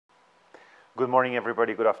Good morning,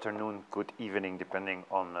 everybody. Good afternoon, good evening, depending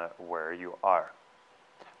on where you are.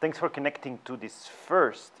 Thanks for connecting to this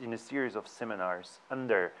first in a series of seminars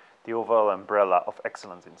under the overall umbrella of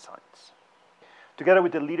Excellence in Science. Together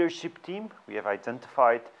with the leadership team, we have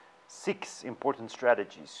identified 6 important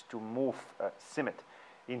strategies to move CIMMYT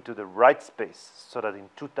into the right space so that in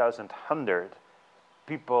 2100,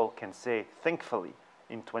 people can say, thankfully,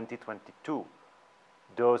 in 2022,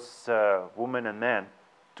 those women and men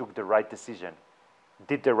took the right decision,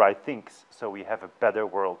 did the right things, so we have a better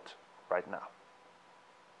world right now.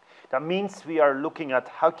 That means we are looking at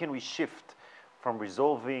how can we shift from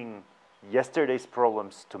resolving yesterday's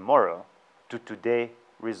problems tomorrow to today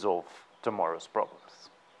resolve tomorrow's problems.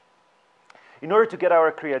 In order to get our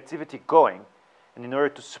creativity going, and in order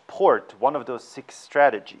to support one of those 6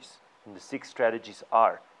 strategies, and the 6 strategies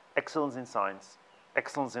are excellence in science,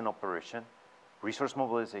 excellence in operation, resource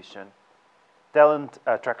mobilization, talent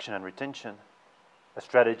attraction and retention, a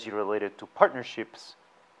strategy related to partnerships,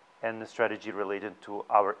 and a strategy related to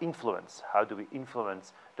our influence. How do we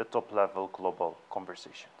influence the top-level global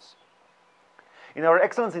conversations? In our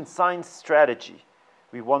excellence in science strategy,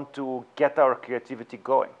 we want to get our creativity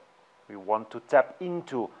going. We want to tap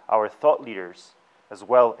into our thought leaders, as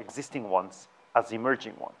well existing ones as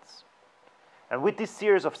emerging ones. And with this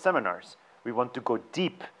series of seminars, we want to go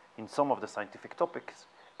deep in some of the scientific topics,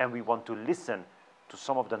 and we want to listen to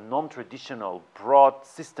some of the non-traditional, broad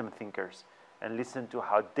system thinkers and listen to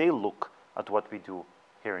how they look at what we do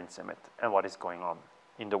here in CIMMYT and what is going on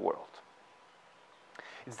in the world.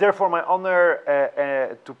 It's therefore my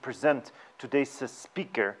honor to present today's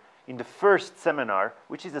speaker in the first seminar,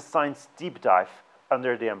 which is a science deep dive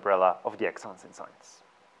under the umbrella of the Excellence in Science.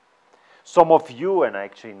 Some of you, and I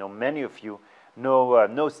actually know many of you,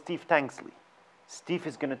 know Steve Tangsley. Steve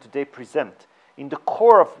is going to today present in the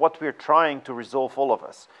core of what we're trying to resolve, all of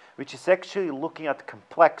us, which is actually looking at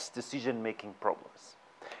complex decision-making problems.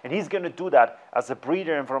 And he's going to do that as a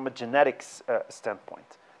breeder and from a genetics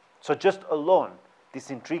standpoint. So just alone, this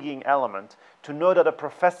intriguing element, to know that a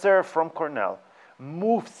professor from Cornell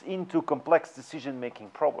moves into complex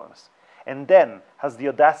decision-making problems and then has the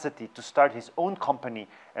audacity to start his own company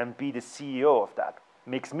and be the CEO of that,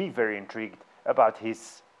 makes me very intrigued about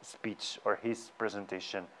his speech or his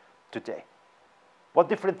presentation today. What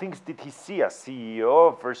different things did he see as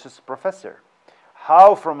CEO versus professor?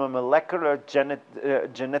 How, from a molecular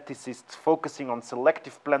geneticist focusing on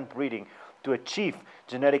selective plant breeding to achieve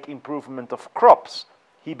genetic improvement of crops,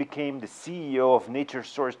 he became the CEO of Nature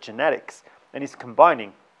Source Genetics and is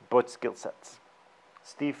combining both skill sets.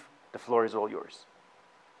 Steve, the floor is all yours.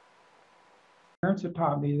 Parents have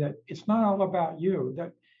taught me that it's not all about you,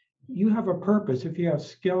 that you have a purpose. If you have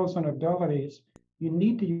skills and abilities, you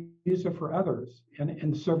need to use it for others and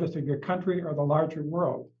in service of your country or the larger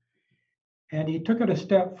world. And he took it a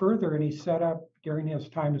step further and he set up, during his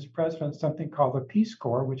time as president, something called the Peace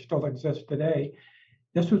Corps, which still exists today.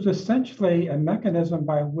 This was essentially a mechanism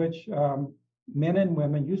by which men and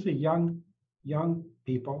women, usually young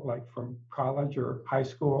people, like from college or high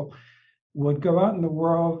school, would go out in the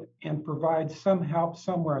world and provide some help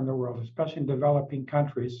somewhere in the world, especially in developing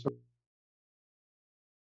countries. So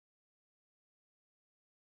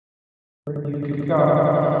you could go.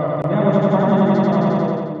 And that was part of the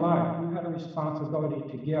responsibility in life. You had a responsibility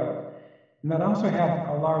to give. And that also had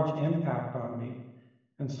a large impact on me.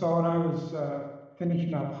 And so when I was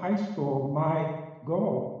finishing up high school, my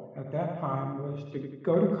goal at that time was to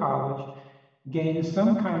go to college, gain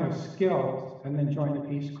some kind of skills, and then join the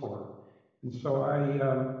Peace Corps. And so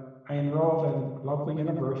I enrolled in local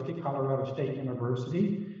university, Colorado State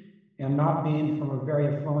University, and not being from a very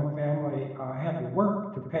affluent family, I had to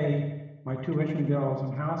work to pay my tuition bills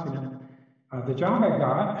and housing. And the job I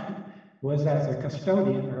got was as a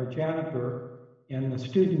custodian or a janitor in the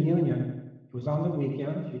student union. It was on the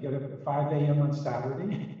weekends. You get up at 5 a.m. on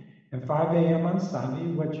Saturday and 5 a.m. on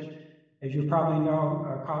Sunday, which, as you probably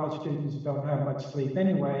know, college students don't have much sleep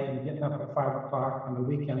anyway, and getting up at 5 o'clock on the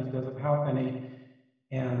weekends doesn't help any.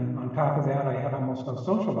 And on top of that, I had almost no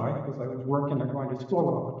social life because I was working or going to school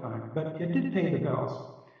all the time. But it did pay the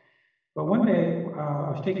bills. But one day,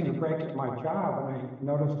 I was taking a break at my job, and I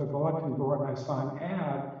noticed a bulletin board, and I saw an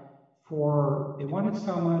ad for, they wanted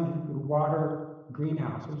someone who could water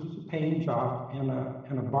greenhouses. It was a paying job in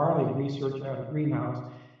a barley research at a greenhouse.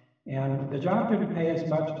 And the job didn't pay as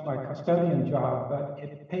much as my custodian job, but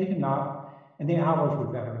it paid enough, and the hours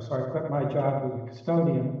were better. So I quit my job as a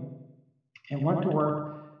custodian and went to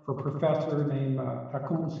work for a professor named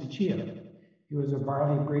Takuma Tsuchiya. He was a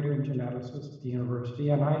barley breeder and geneticist at the university,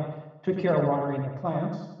 and I took care of watering the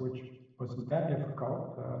plants, which wasn't that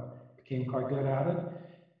difficult, became quite good at it.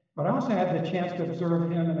 But I also had the chance to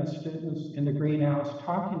observe him and his students in the greenhouse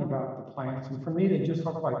talking about the plants. And for me, they just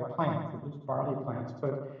looked like plants, they're just barley plants.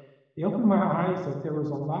 But they opened my eyes that there was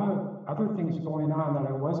a lot of other things going on that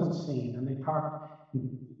I wasn't seeing. And they talked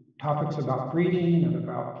topics about breeding and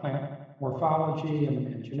about plant morphology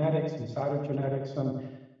and genetics and cytogenetics. And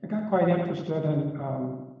I got quite interested, and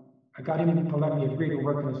I got him to let me agree to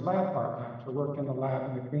work in his lab part-time, to work in the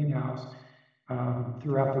lab in the greenhouse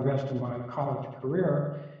throughout the rest of my college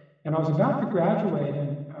career. And I was about to graduate,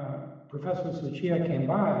 and Professor Suchiya came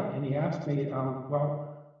by, and he asked me, well,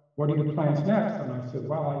 what are your plans next? And I said,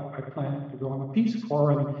 well, I plan to go on the Peace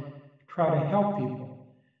Corps and try to help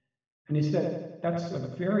people. And he said, that's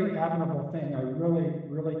a very admirable thing. I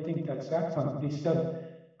really think that's excellent. He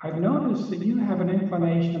said, I've noticed that you have an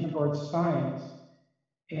inclination towards science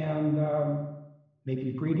and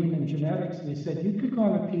maybe breeding and genetics. And he said, you could go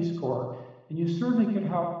on the Peace Corps, and you certainly could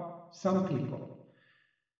help some people.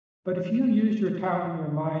 But if you use your talent and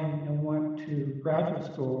your mind and went to graduate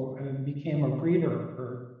school and became a breeder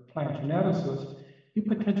or plant geneticist, you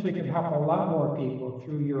potentially could help a lot more people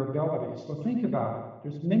through your abilities. So think about it.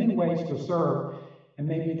 There's many ways to serve, and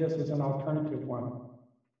maybe this is an alternative one.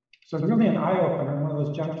 So it's really an eye-opener, one of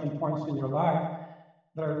those junction points in your life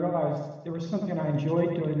that I realized there was something I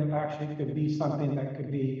enjoyed doing that actually could be something that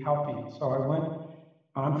could be helping. So I went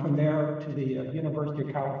on from there to the University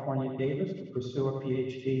of California, Davis, to pursue a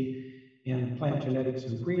PhD in plant genetics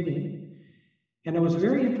and breeding. And it was a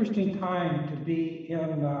very interesting time to be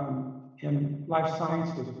in life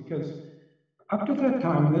sciences, because up to that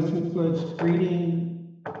time, this includes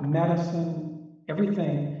breeding, medicine,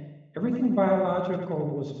 everything biological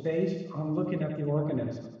was based on looking at the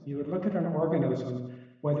organism. You would look at an organism,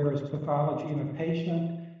 whether it's pathology in a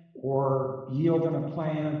patient or yield in a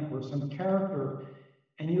plant or some character,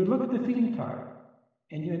 and you would look at the phenotype,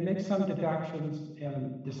 and you would make some deductions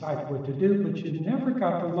and decide what to do, but you never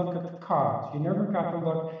got to look at the cause. You never got to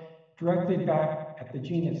look directly back at the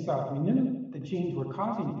gene itself. We knew the genes were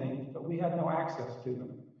causing things, but we had no access to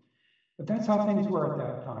them. But that's how things were at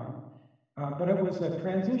that time. But it was a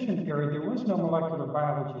transition period. There was no molecular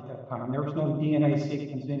biology at that time. There was no DNA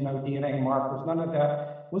sequencing, no DNA markers, none of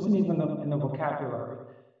that. It wasn't even in the vocabulary.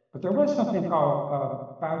 But there was something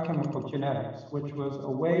called biochemical genetics, which was a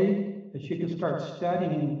way that you could start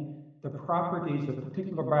studying the properties of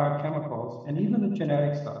particular biochemicals and even the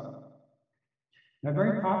genetics of them. And a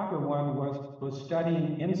very popular one was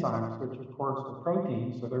studying enzymes, which of course are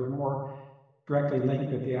proteins, so they're more directly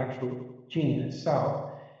linked with the actual gene itself.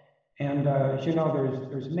 And as you know,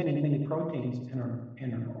 there's many proteins in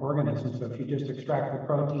an organism. So if you just extract the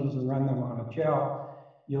proteins and run them on a gel,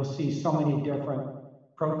 you'll see so many different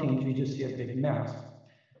proteins, you just see a big mess.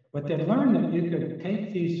 But they learned that you could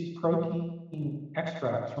take these protein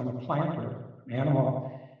extracts from a plant or an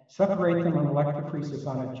animal, separate them on electrophoresis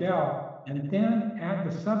on a gel, and then add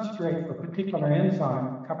the substrate for a particular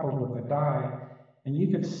enzyme coupled with a dye, and you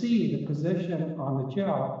could see the position on the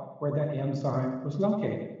gel where that enzyme was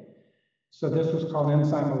located. So this was called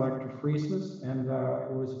enzyme electrophoresis, and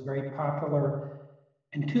it was very popular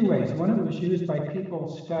in two ways. One, it was used by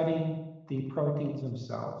people studying the proteins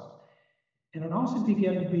themselves. And it also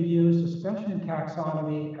began to be used, especially in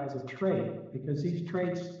taxonomy, as a trait, because these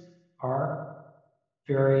traits are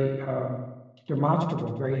very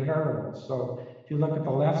demonstrable, very heritable. So if you look at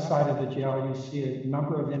the left side of the gel, you see a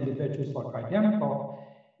number of individuals look identical.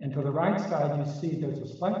 And to the right side, you see there's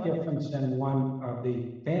a slight difference in one of the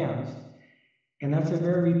bands. And that's a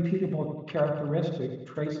very repeatable characteristic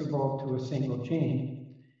traceable to a single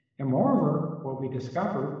gene. And moreover, what we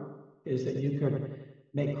discovered is that you could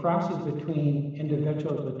make crosses between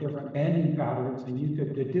individuals with different banding patterns, and you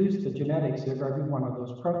could deduce the genetics of every one of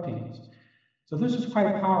those proteins. So this is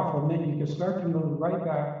quite powerful, and then you can start to move right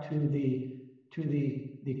back to the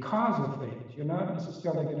cause of things. You're not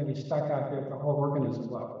necessarily going to be stuck out there at the whole organism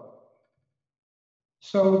level.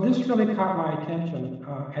 So this really caught my attention.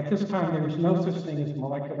 At this time, there was no such thing as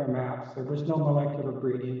molecular maps. There was no molecular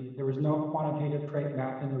breeding. There was no quantitative trait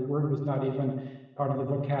mapping. The word was not even part of the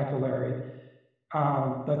vocabulary.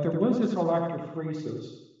 But there was this electrophoresis.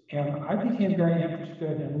 And I became very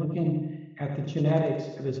interested in looking at the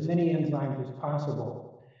genetics of as many enzymes as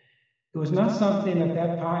possible. It was not something at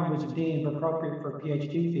that time was deemed appropriate for a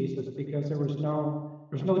PhD thesis because there was no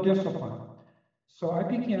discipline. So I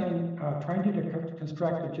began trying to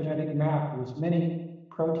construct a genetic map of as many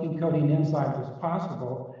protein-coding enzymes as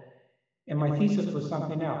possible, and my thesis was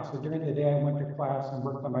something else. So during the day, I went to class and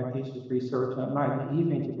worked on my thesis research, and at night, in the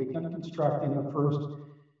evenings, I began constructing the first,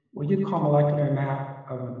 what you call molecular map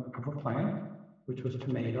of a plant, which was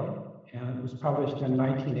tomato, and it was published in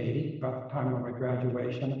 1980, about the time of my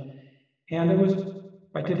graduation. And it was,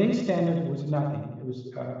 by today's standard, it was nothing. It was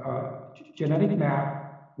a genetic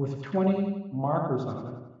map with 20 markers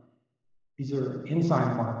on it. These are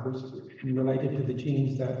enzyme markers and related to the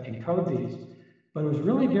genes that encode these. But it was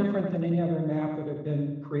really different than any other map that had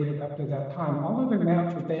been created up to that time. All other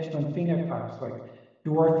maps were based on phenotypes like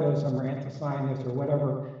dwarfism or anthocyanins or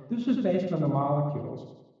whatever. This was based on the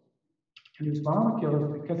molecules. And these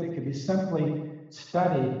molecules, because they could be simply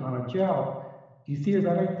studied on a gel, you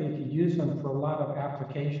theoretically could use them for a lot of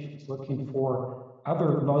applications, looking for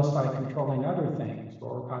other loci controlling other things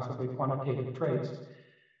or possibly quantitative traits.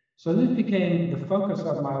 So this became the focus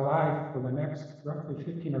of my life for the next roughly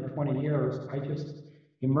 15 or 20 years. I just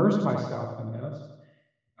immersed myself in this.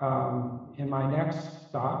 And my next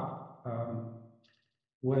stop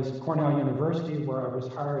was Cornell University, where I was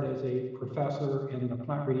hired as a professor in the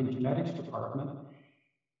plant breeding genetics department.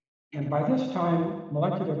 And by this time,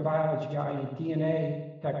 molecular biology, i.e.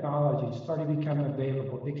 DNA technology, started becoming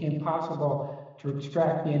available. It became possible to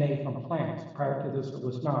extract DNA from plants. Prior to this, it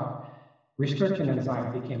was not. Restriction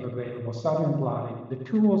enzymes became available, southern blotting, the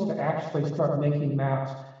tools to actually start making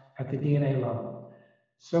maps at the DNA level.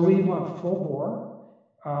 So we went full bore.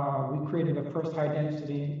 We created the first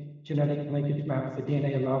high-density genetic linkage map at the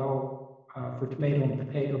DNA level for tomato and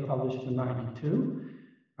potato, published in '92.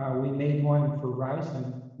 We made one for rice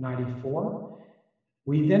in '94.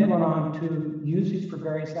 We then went on to use these for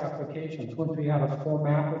various applications. Once we had a full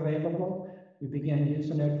map available, we began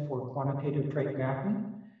using it for quantitative trait mapping.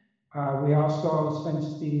 We also,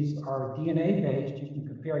 since these are DNA-based, you can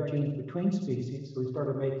compare genes between species. So we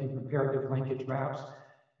started making comparative linkage maps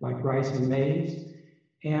like rice and maize.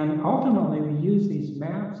 And ultimately, we use these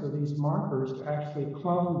maps or these markers to actually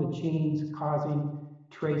clone the genes causing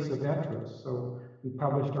traits of interest. So we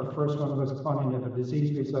published our first one was cloning of a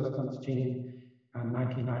disease resistance gene in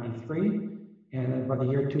 1993. And then by the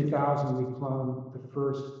year 2000, we cloned the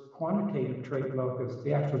first quantitative trait locus,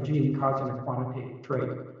 the actual gene causing a quantitative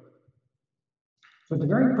trait. So it's a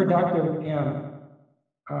very productive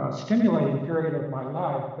and stimulating period of my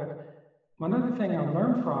life. But one other thing I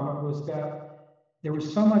learned from it was that there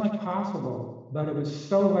was so much possible, but it was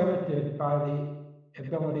so limited by the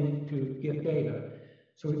ability to get data.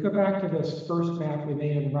 So we go back to this first map we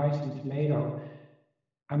made in rice and tomato.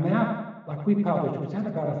 A map like we published, which had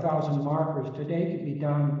about 1,000 markers, today could be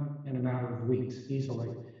done in a matter of weeks easily.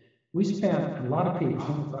 We spent, a lot of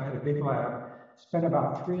people, I had a big lab, spent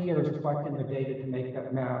about 3 years collecting the data to make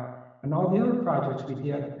that map. And all the other projects we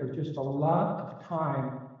did, there was just a lot of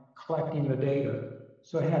time collecting the data.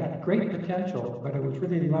 So it had great potential, but it was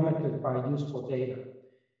really limited by useful data.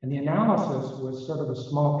 And the analysis was sort of a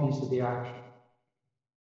small piece of the action.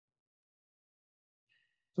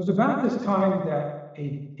 So it's about this time that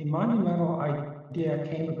a monumental idea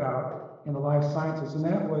came about in the life sciences, and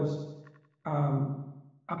that was,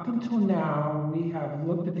 up until now, we have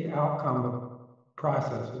looked at the outcome of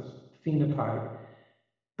processes, phenotype,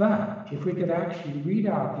 but if we could actually read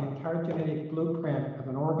out the entire genetic blueprint of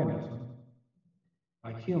an organism,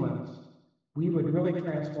 like humans, we would really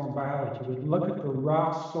transform biology. We'd look at the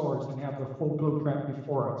raw source and have the full blueprint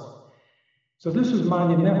before us. So this was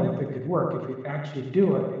monumental if it could work. If we actually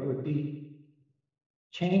do it, it would be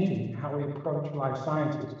changing how we approach life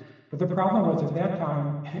sciences. But the problem was at that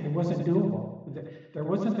time, it wasn't doable. There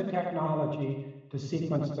wasn't the technology to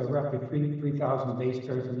sequence the roughly 3,000 base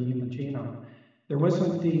pairs in the human genome. There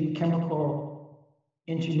wasn't the chemical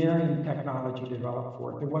engineering technology developed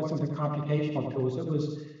for it. There wasn't the computational tools.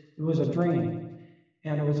 It was a dream.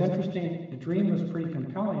 And it was interesting, the dream was pretty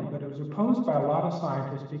compelling, but it was opposed by a lot of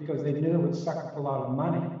scientists because they knew it would suck up a lot of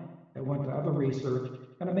money that went to other research,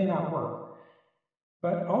 and it may not work.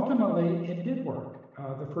 But ultimately, it did work.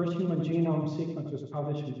 The first human genome sequence was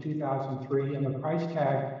published in 2003, and the price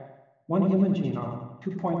tag, one human genome,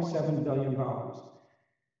 $2.7 billion.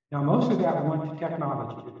 Now, most of that went to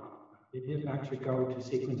technology development. It didn't actually go to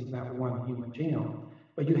sequencing that one human genome.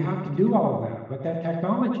 But you have to do all of that. But that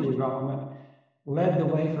technology development led the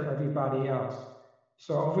way for everybody else.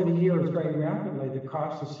 So over the years, very rapidly, the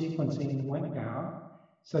cost of sequencing went down,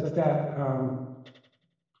 such that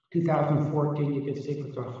 2014, you could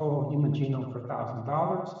sequence a whole human genome for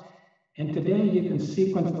 $1,000. And today, you can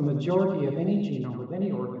sequence the majority of any genome with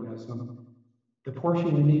any organism, the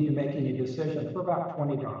portion you need to make any decision, for about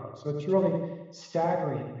 $20. So it's really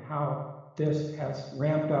staggering how this has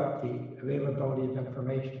ramped up the availability of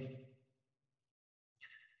information.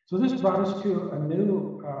 So this brought us to a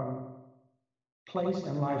new place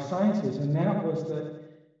in life sciences, and that was that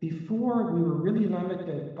before we were really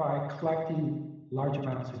limited by collecting large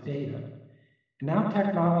amounts of data. And now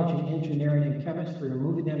technology, engineering, and chemistry are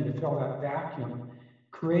moving in to fill that vacuum,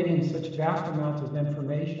 creating such vast amounts of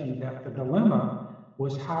information that the dilemma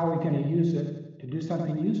was, how are we going to use it to do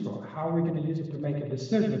something useful? How are we going to use it to make a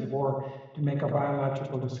decision or to make a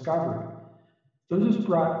biological discovery? So this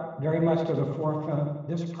brought very much to the forefront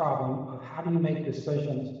this problem of how do you make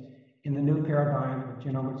decisions in the new paradigm of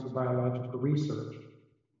genomics of biological research.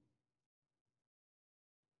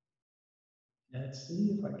 Let's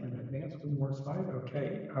see if I can advance one more slide.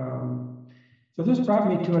 Okay. So this brought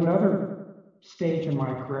me to another stage in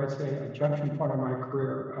my career, I'd say a junction point in my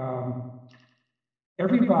career.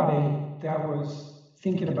 Everybody that was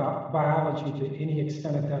thinking about biology to any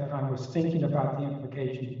extent at that time was thinking about the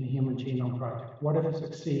implications of the Human Genome Project. What if it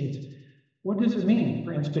succeeds? What does it mean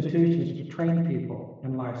for institutions to train people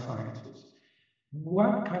in life sciences?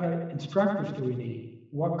 What kind of instructors do we need?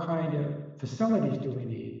 What kind of facilities do we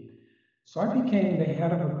need? So I became the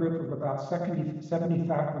head of a group of about 70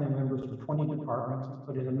 faculty members from 20 departments,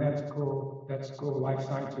 including the med school, vet school, life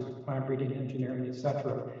sciences, plant breeding, engineering,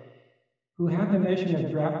 etc., who had the mission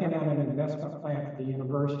of drafting out an investment plan for the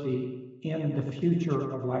university in the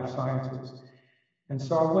future of life sciences. And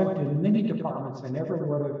so I went to many departments I never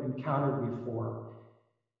would have encountered before,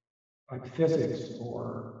 like physics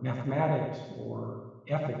or mathematics or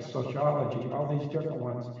ethics, sociology, all these different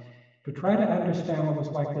ones, to try to understand what was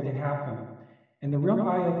likely to happen. And the real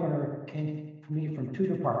eye-opener came for me from two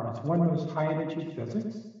departments. One was high-energy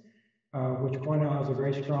physics, which one has a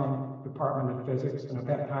very strong department of physics, and at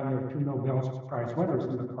that time there were two Nobel Prize winners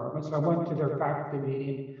in the department. So I went to their faculty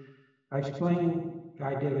meeting, I explained the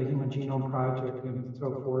idea of the Human Genome Project and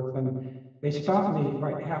so forth, and they stopped me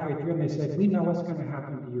right halfway through and they said, we know what's going to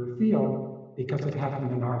happen to your field because it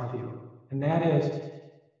happened in our field. And that is,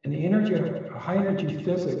 in the high-energy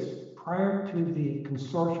physics, prior to the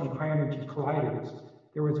consortium high-energy colliders,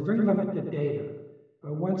 there was very limited data.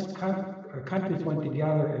 But once countries went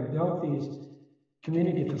together and built these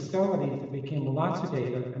community facilities, it became lots of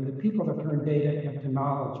data, and the people that turn data into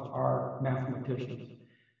knowledge are mathematicians.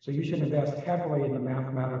 So you should invest heavily in the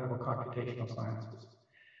mathematical computational sciences.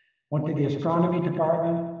 Went to the astronomy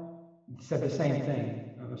department, said the same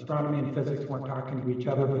thing. Astronomy and physics weren't talking to each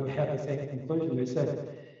other, but they had the same conclusion. They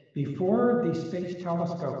said, before the space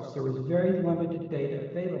telescopes, there was very limited data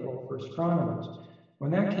available for astronomers.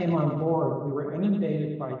 When that came on board, we were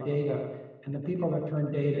inundated by data, and the people that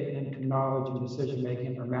turn data into knowledge and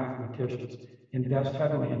decision-making are mathematicians. Invest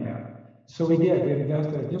heavily in that. So we did. We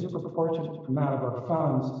invested a disproportionate amount of our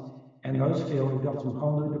funds in those fields. We built some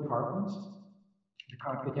whole new departments, the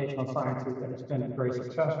computational sciences, that has been very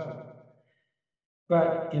successful.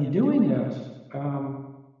 But in doing this,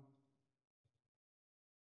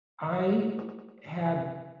 I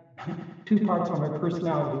had two parts of my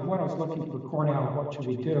personality. One, I was looking for Cornell, what should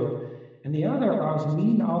we do? And the other, I was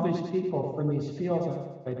meeting all these people from these fields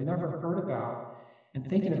that I'd never heard about and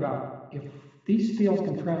thinking about, if these fields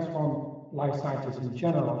can transform life sciences in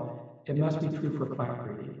general, it must be true for plant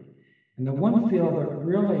breeding. And the one field that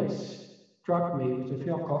really struck me was a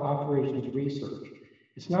field called operations research.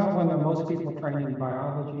 It's not one that most people trained in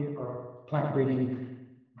biology or plant breeding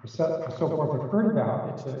or so forth have heard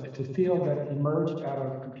about. It's a field that emerged out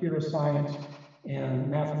of computer science and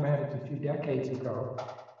mathematics a few decades ago.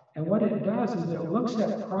 And what it does is it looks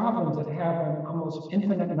at problems that have an almost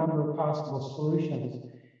infinite number of possible solutions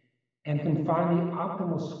and can find the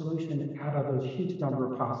optimal solution out of those huge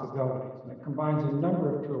number of possibilities. And it combines a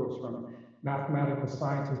number of tools from mathematical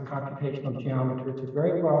sciences, computational geometry. It's a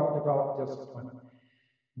very well-developed discipline.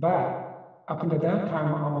 But up until that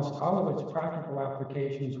time, almost all of its practical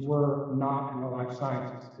applications were not in the life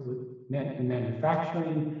sciences. It was meant in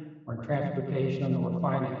manufacturing or in transportation or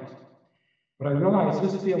finance. But I realized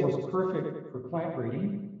this field was perfect for plant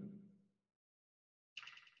breeding.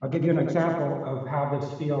 I'll give you an example of how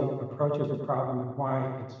this field approaches a problem and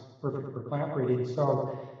why it's perfect for plant breeding.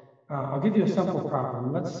 So I'll give you a simple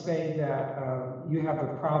problem. Let's say that you have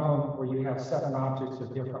a problem where you have 7 objects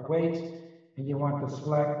of different weights, and you want to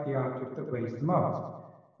select the object that weighs the most.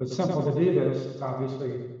 It's simple to do this.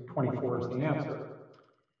 Obviously, 24 is the answer.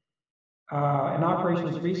 In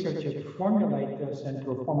operations research, you formulate this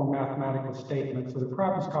into a formal mathematical statement. So the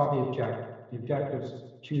problem is called the objective. The objective is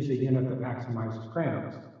choose a unit that maximizes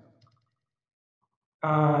grams.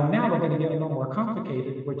 Now we're going to get a little more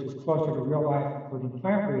complicated, which is closer to real life, including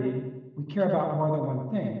plant breeding. We care about more than one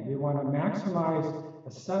thing. We want to maximize a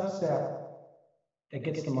subset that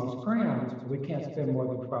gets the most grams, but we can't spend more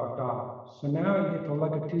than $12. So now you get to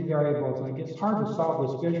look at two variables, and it gets hard to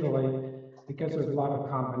solve this visually because there's a lot of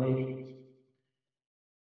combinations.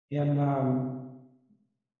 In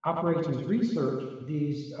operations research,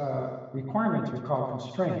 these requirements are called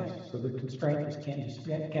constraints. So the constraint is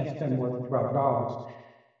can't spend more than $12.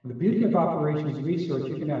 The beauty of operations research,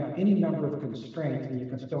 you can have any number of constraints and you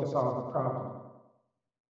can still solve the problem.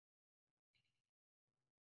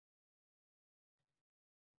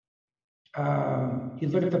 You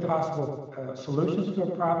look at the possible solutions to a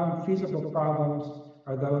problem. Feasible problems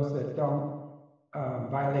are those that don't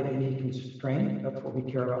violate any constraint. That's what we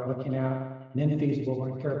care about looking at. And infeasible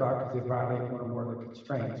we care about because they violate one or more of the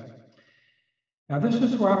constraints. Now, this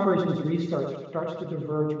is where operations research starts to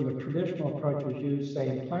diverge from the traditional approaches used, say,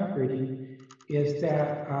 in plant breeding, is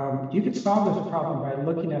that you could solve this problem by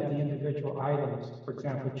looking at the individual items. For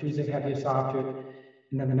example, choose the heaviest object,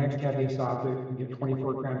 and then the next heaviest object, you get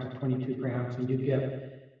 24 grams to 22 grams, and you get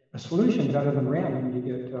a solution better than random. You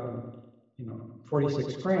get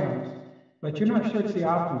 46 grams, but you're not sure it's the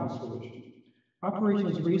optimal solution.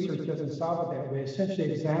 Operations research doesn't solve it that way. It essentially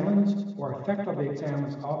examines or effectively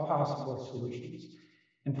examines all possible solutions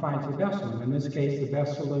and finds the best one. In this case, the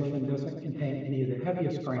best solution doesn't contain any of the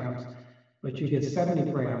heaviest grams, but you get 70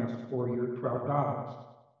 grams for your $12.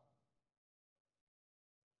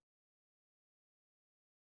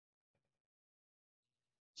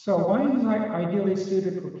 So why is it ideally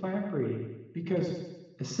suited for plant breeding? Because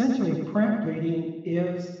essentially plant breeding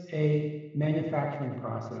is a manufacturing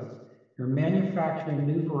process. You're manufacturing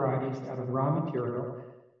new varieties out of raw material,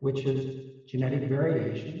 which is genetic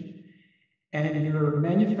variation, and you're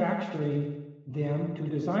manufacturing them to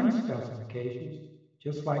design specifications,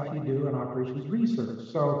 just like you do in operations research.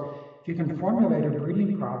 So if you can formulate a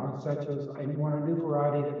breeding problem, such as I want a new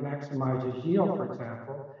variety that maximizes yield, for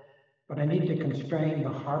example, but I need to constrain the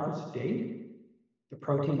harvest date, the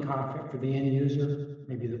protein content for the end user,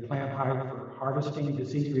 maybe the plant height for harvesting,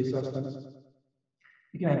 disease resistance.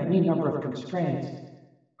 You can have any number of constraints.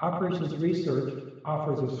 Operations research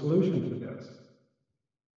offers a solution to this.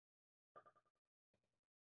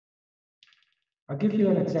 I'll give you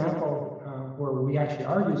an example where we actually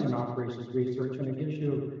are using operations research, and it gives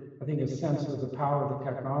you, I think, a sense of the power of the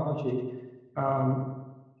technology.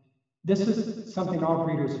 This is something all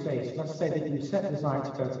breeders face. Let's say that you set design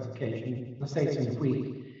specification, let's say it's in wheat,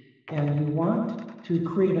 and you want to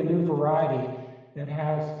create a new variety that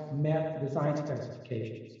has met design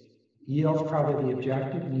specifications. Yield's probably the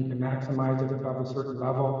objective. You need to maximize it above a certain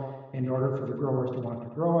level in order for the growers to want to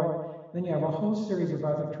grow it. Then you have a whole series of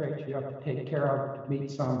other traits you have to take care of to meet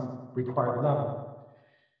some required level.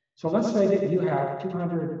 So let's say that you have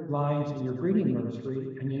 200 lines in your breeding nursery,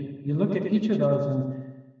 and you look at each of those, and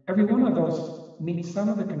every one of those meets some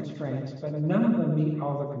of the constraints, but none of them meet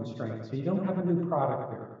all the constraints. So you don't have a new product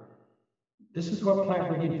there. This is what plant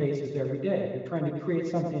breeding faces every day. They're trying to create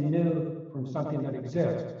something new from something that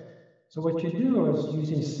exists. So what you do is,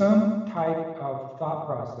 using some type of thought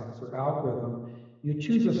process or algorithm, you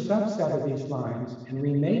choose a subset of these lines and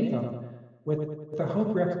remake them with the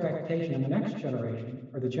hope or expectation in the next generation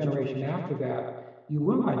or the generation after that, you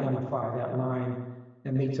will identify that line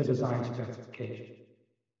that meets a design specification.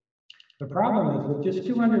 The problem is, with just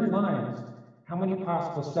 200 lines, how many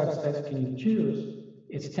possible subsets can you choose?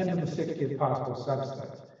 It's 10 to the 60th possible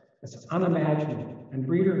subsets. It's unimaginable. And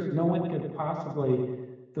breeders, no one could possibly,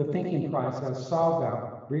 the thinking process, solve that.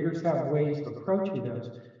 Breeders have ways of approaching this,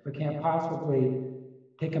 but can't possibly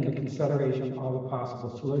take into consideration all the possible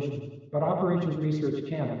solutions. But operations research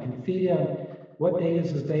can. It can feed in what data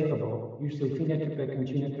is available, usually phenotypic and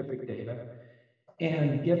genotypic data,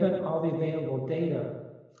 and given all the available data,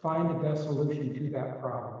 find the best solution to that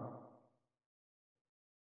problem.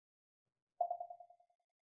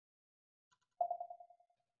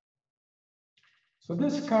 So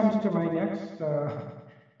this comes to my next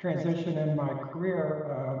transition in my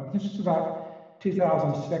career. This is about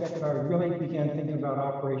 2006 that I really began thinking about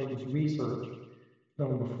operations research, a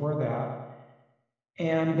little before that,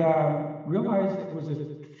 and realized it was a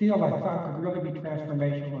field I thought could really be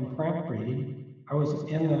transformational in plant breeding. I was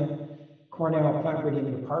in the Cornell plant breeding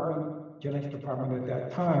department, genetics department at that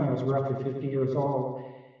time. I was roughly 50 years old,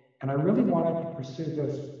 and I really wanted to pursue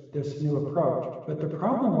this new approach. But the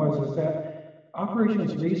problem was that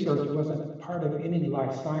operations research wasn't part of any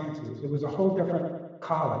life sciences. It was a whole different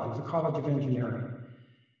college. It was a college of engineering.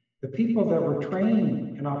 The people that were trained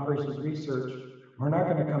in operations research were not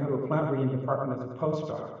going to come to a plant breeding department as a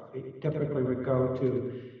postdoc. They typically would go to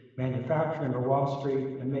manufacturing or Wall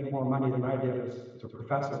Street and make more money than I did as a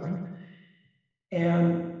professor.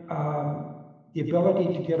 And the ability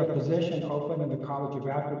to get a position open in the College of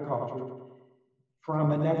Agriculture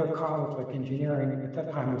from another college like engineering at that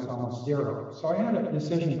time was almost zero. So I had a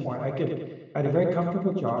decision point. I had a very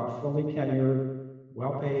comfortable job, fully tenured,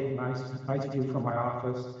 well paid, nice view from my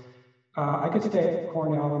office. I could stay at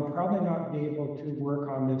Cornell and probably not be able to work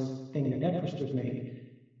on this thing that interested me,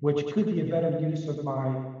 which could be a better use of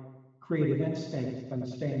my creative instincts than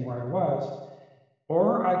staying where I was.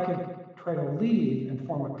 Or I could try to leave and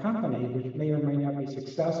form a company, which may or may not be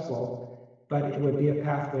successful, but it would be a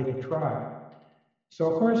pathway to try.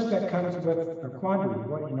 So of course that comes with a quandary.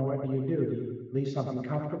 What do you do? Do you leave something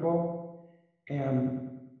comfortable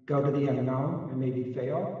and go to the unknown and maybe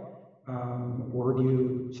fail? Or do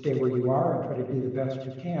you stay where you are and try to do the best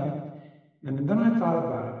you can? And then I thought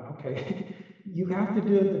about it. Okay, you have to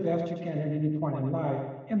do the best you can at any point in life.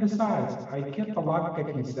 And besides, I kept the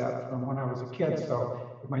lockpicking set from when I was a kid. So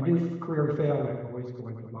if my new career failed, I'd always go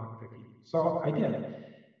into lockpicking. So I did.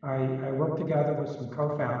 I worked together with some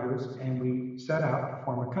co-founders and we set out to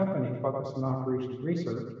form a company focused on operations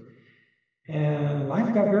research. And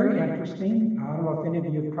life got very interesting. I don't know if any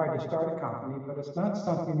of you have tried to start a company, but it's not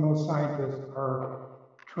something most scientists are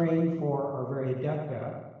trained for or very adept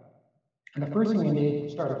at. And the first thing you need to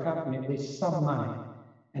start a company, at least some money.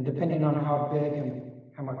 And depending on how big and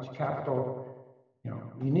how much capital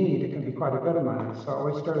you need, it can be quite a bit of money. So I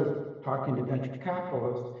always started talking to venture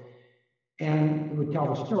capitalists, and we would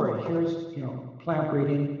tell the story. Here's plant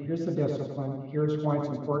breeding, here's the discipline, here's why it's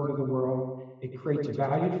important to the world. It creates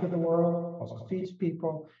value for the world, also feeds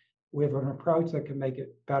people. We have an approach that can make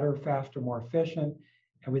it better, faster, more efficient,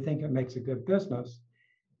 and we think it makes a good business.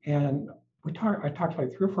 And I talked to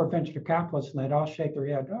like 3 or 4 venture capitalists, and they'd all shake their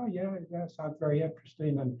head. Oh yeah, sounds very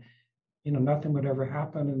interesting, and nothing would ever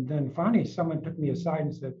happen. And then finally, someone took me aside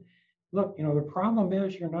and said, look, the problem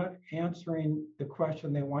is you're not answering the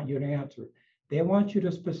question they want you to answer. They want you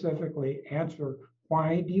to specifically answer,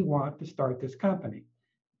 why do you want to start this company?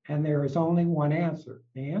 And there is only one answer.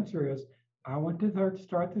 The answer is, I want to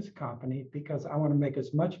start this company because I want to make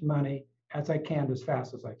as much money as I can as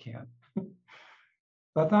fast as I can.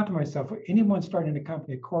 But I thought to myself, anyone starting a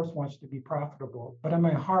company, of course, wants to be profitable. But in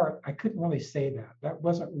my heart, I couldn't really say that. That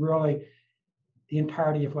wasn't really the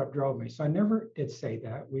entirety of what drove me. So I never did say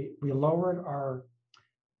that. We lowered our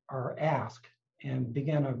ask and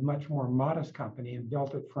began a much more modest company and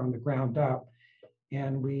built it from the ground up.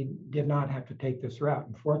 And we did not have to take this route.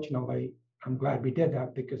 Unfortunately, I'm glad we did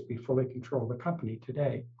that because we fully control the company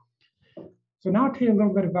today. So now I'll tell you a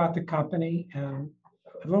little bit about the company and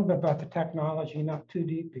a little bit about the technology, not too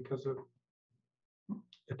deep because of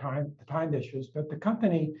the time issues, but the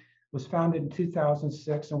company was founded in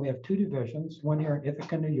 2006, and we have 2 divisions, one here in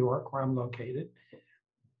Ithaca, New York, where I'm located,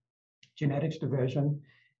 genetics division.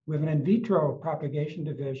 We have an in vitro propagation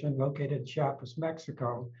division located in Chiapas,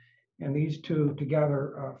 Mexico, and these 2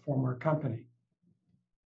 together form our company.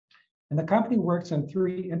 And the company works in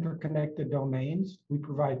 3 interconnected domains. We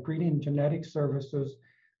provide breeding and genetic services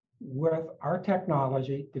with our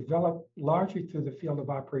technology developed largely through the field of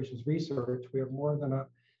operations research. We have more than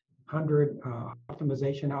 100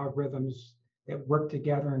 optimization algorithms that work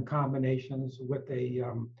together in combinations with a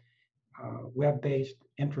web-based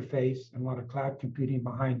interface and a lot of cloud computing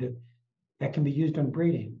behind it that can be used in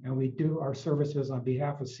breeding. And we do our services on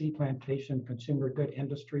behalf of seed plantation, consumer good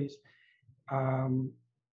industries.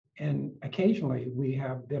 And occasionally we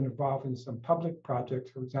have been involved in some public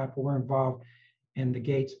projects. For example, we're involved in the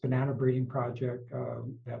Gates Banana Breeding Project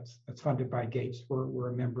that's funded by Gates. We're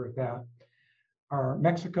a member of that. Our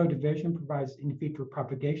Mexico division provides in vitro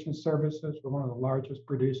propagation services. We're one of the largest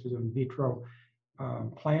producers of in vitro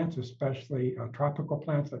plants, especially tropical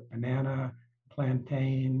plants like banana,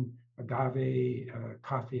 plantain, agave,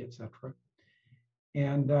 coffee, etc.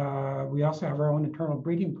 And we also have our own internal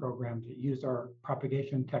breeding programs that use our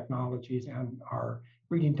propagation technologies and our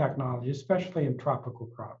breeding technology, especially in tropical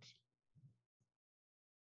crops.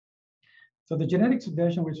 So the genetics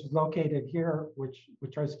division, which is located here, which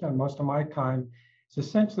I spend most of my time, is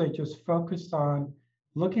essentially just focused on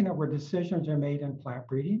looking at where decisions are made in plant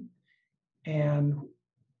breeding and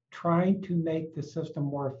trying to make the system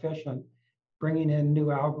more efficient, bringing in new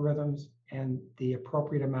algorithms and the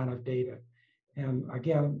appropriate amount of data. And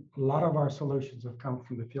again, a lot of our solutions have come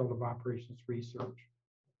from the field of operations research.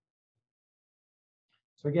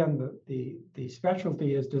 So again, the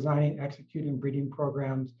specialty is designing, executing breeding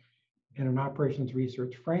programs in an operations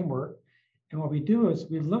research framework. And what we do is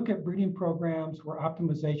we look at breeding programs where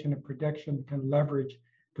optimization and prediction can leverage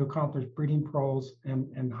to accomplish breeding goals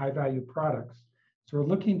and high value products. So we're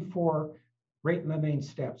looking for rate limiting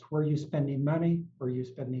steps. Where are you spending money? Where are you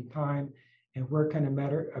spending time? And where can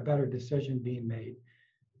a better decision be made?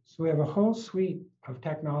 So we have a whole suite of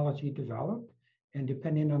technology developed, and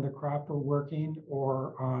depending on the crop we're working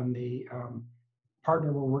or on the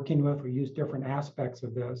partner we're working with, we use different aspects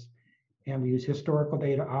of this. And we use historical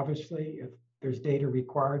data, obviously. If there's data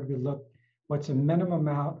required, we look what's a minimum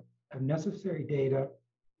amount of necessary data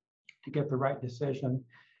to get the right decision.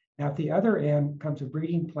 Now, at the other end comes a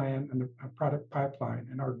breeding plan and a product pipeline.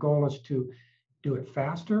 And our goal is to do it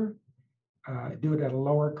faster, do it at a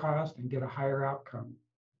lower cost, and get a higher outcome.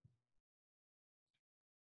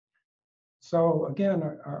 So again,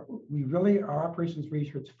 we really are operations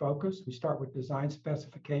research focused. We start with design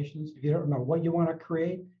specifications. If you don't know what you want to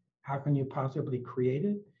create, how can you possibly create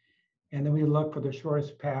it? And then we look for the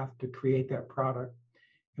shortest path to create that product.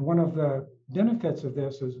 And one of the benefits of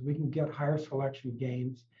this is we can get higher selection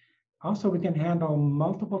gains. Also, we can handle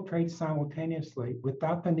multiple traits simultaneously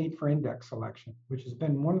without the need for index selection, which has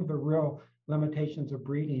been one of the real limitations of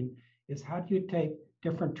breeding, is how do you take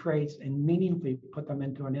different traits and meaningfully put them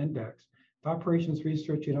into an index? With operations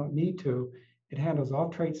research, you don't need to. It handles all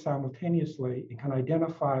traits simultaneously and can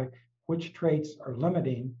identify which traits are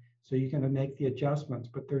limiting so you can make the adjustments,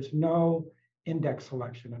 but there's no index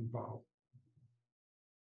selection involved.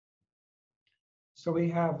 So we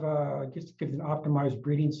have, just to give you an optimized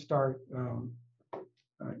breeding start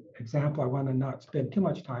example, I want to not spend too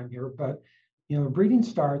much time here, but breeding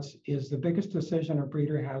starts is the biggest decision a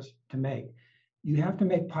breeder has to make. You have to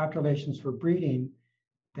make populations for breeding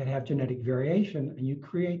that have genetic variation, and you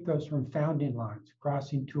create those from founding lines,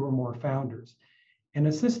 crossing 2 or more founders. And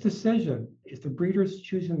it's this decision, is the breeders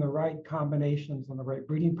choosing the right combinations and the right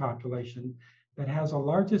breeding population that has the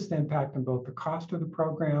largest impact on both the cost of the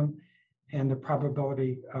program and the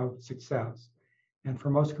probability of success. And for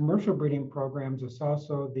most commercial breeding programs, it's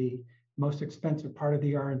also the most expensive part of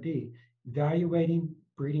the R&D. Evaluating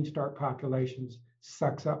breeding start populations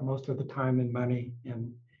sucks up most of the time and money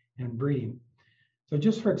in breeding. So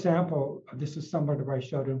just for example, this is similar to what I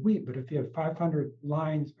showed in wheat, but if you have 500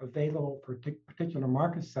 lines available for a particular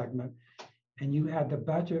market segment, and you had the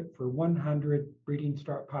budget for 100 breeding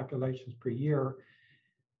start populations per year,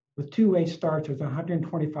 with two-way starts, there's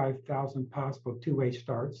 125,000 possible two-way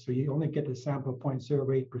starts, so you only get to sample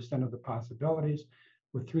 0.08% of the possibilities.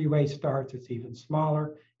 With three-way starts, it's even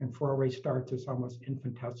smaller, and four-way starts, it's almost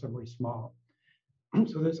infinitesimally small.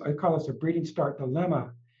 So this, I call this a breeding start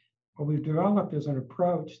dilemma. What we've developed is an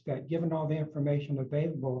approach that, given all the information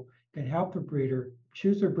available, can help the breeder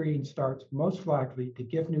choose their breeding starts most likely to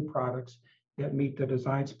give new products that meet the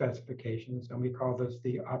design specifications, and we call this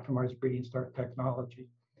the optimized breeding start technology.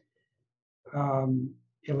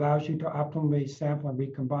 It allows you to optimally sample and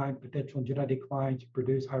recombine potential genetic lines to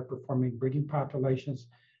produce high-performing breeding populations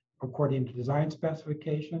according to design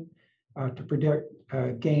specification, to predict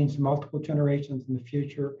gains multiple generations in the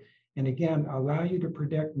future, and again, allow you to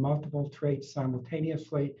predict multiple traits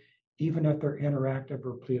simultaneously, even if they're interactive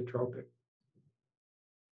or pleiotropic.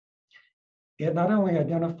 It not only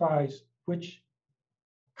identifies which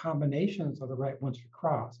combinations are the right ones to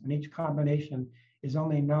cross, and each combination is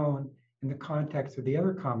only known in the context of the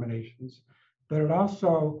other combinations, but it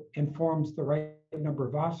also informs the right number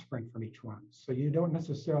of offspring from each one. So you don't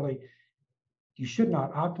necessarily, you should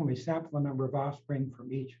not optimally sample the number of offspring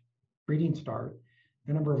from each breeding start.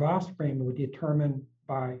 The number of offspring will be determined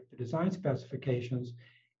by the design specifications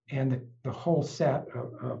and the whole set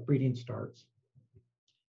of breeding starts.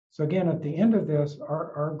 So again, at the end of this,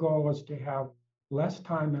 our goal is to have less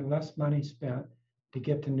time and less money spent to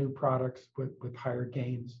get to new products with higher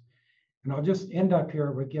gains. And I'll just end up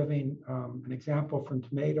here with giving an example from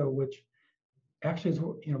tomato, which actually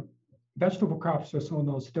is, vegetable crops are some of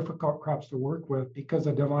those difficult crops to work with because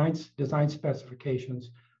the design specifications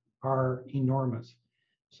are enormous.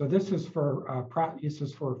 So this is for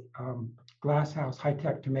glasshouse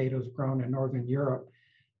high-tech tomatoes grown in Northern Europe.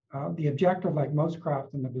 The objective, like most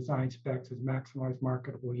crops in the design specs, is maximize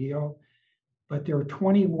marketable yield, but there are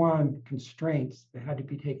 21 constraints that had to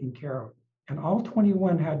be taken care of. And all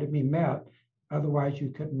 21 had to be met, otherwise you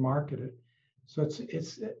couldn't market it. So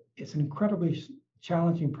it's an incredibly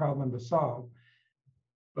challenging problem to solve.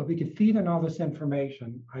 But we could feed in all this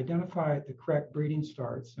information, identify the correct breeding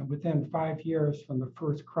starts, and within 5 years from the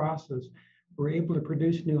first crosses, we're able to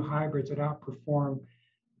produce new hybrids that outperform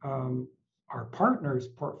our partners'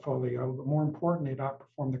 portfolio, but more importantly, it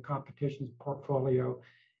outperformed the competition's portfolio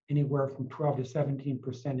anywhere from 12 to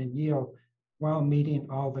 17% in yield, while meeting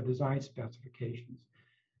all the design specifications.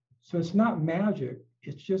 So it's not magic.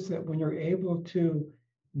 It's just that when you're able to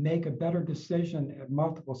make a better decision at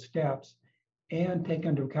multiple steps and take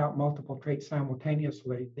into account multiple traits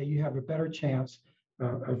simultaneously, that you have a better chance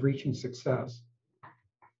of reaching success.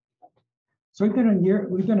 So we've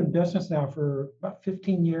been in business now for about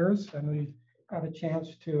 15 years, and we've had a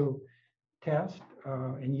chance to test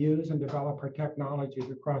and use and develop our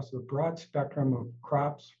technologies across a broad spectrum of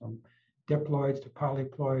crops, from diploids to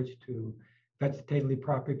polyploids to vegetatively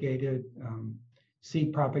propagated,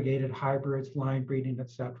 seed propagated hybrids, line breeding, et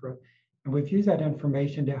cetera. And we've used that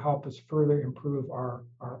information to help us further improve our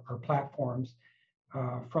platforms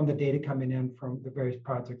from the data coming in from the various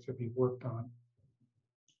projects that we've worked on.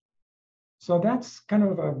 So that's kind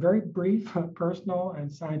of a very brief, personal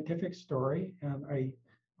and scientific story. And I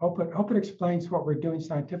hope it explains what we're doing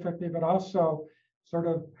scientifically, but also sort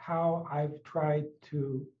of how I've tried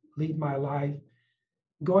to lead my life,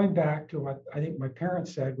 going back to what I think my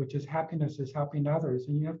parents said, which is happiness is helping others.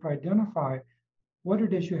 And you have to identify what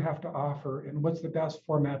it is you have to offer and what's the best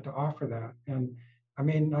format to offer that. And I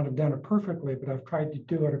may not have done it perfectly, but I've tried to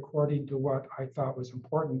do it according to what I thought was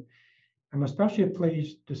important. I'm especially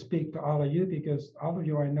pleased to speak to all of you because all of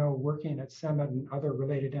you I know working at CIMMYT and other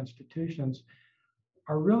related institutions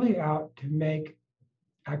are really out to make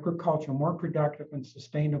agriculture more productive and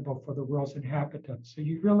sustainable for the world's inhabitants. So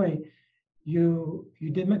you really, you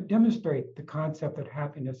demonstrate the concept that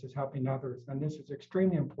happiness is helping others. And this is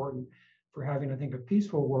extremely important for having, I think, a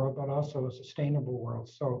peaceful world, but also a sustainable world.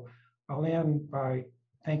 So I'll end by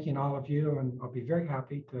thanking all of you, and I'll be very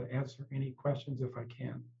happy to answer any questions if I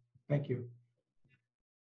can. Thank you.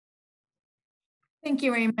 Thank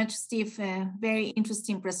you very much, Steve. Very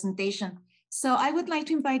interesting presentation. So I would like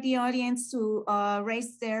to invite the audience to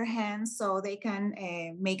raise their hands so they can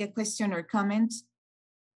make a question or comment.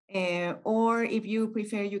 Or if you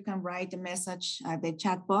prefer, you can write a message at the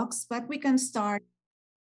chat box, but we can start.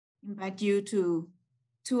 Invite you to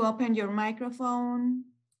open your microphone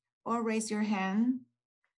or raise your hand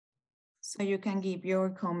so you can give your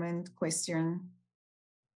comment, question.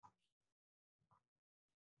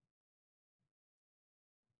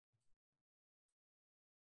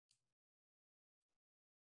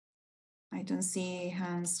 I don't see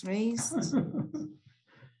hands raised.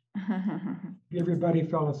 Everybody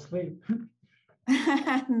fell asleep.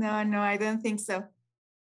 No, I don't think so.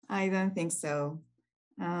 I don't think so.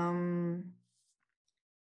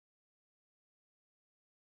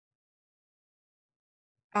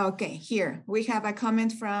 Okay, here we have a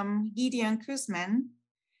comment from Gideon Kuzman.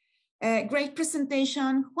 Great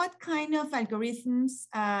presentation. What kind of algorithms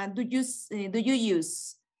do you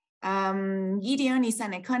use? Gideon is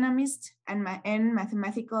an economist and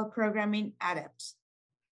mathematical programming adept.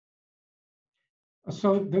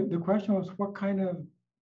 So the question was, what kind of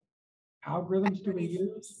algorithms do we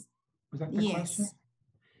use? Was that the question?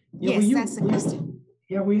 Yeah, yes, that's the question.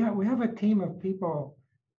 Yeah, we have a team of people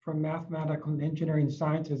from mathematical and engineering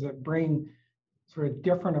sciences that bring sort of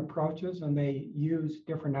different approaches, and they use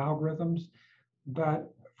different algorithms.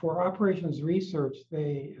 But for operations research,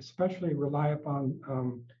 they especially rely upon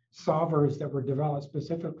solvers that were developed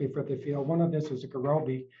specifically for the field. One of this is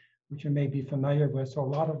Gurobi, which you may be familiar with. So a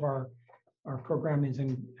lot of our programming is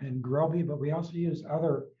in Gurobi, but we also use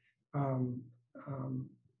other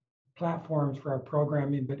platforms for our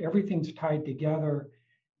programming, but everything's tied together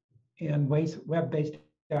in web-based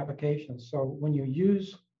applications. So when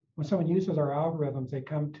someone uses our algorithms, they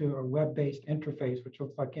come to a web-based interface, which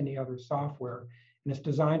looks like any other software, and it's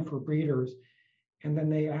designed for breeders. And then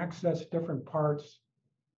they access different parts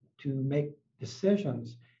to make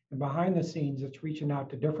decisions. And behind the scenes, it's reaching out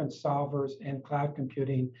to different solvers and cloud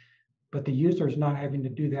computing, but the user is not having to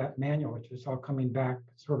do that manually. It's all coming back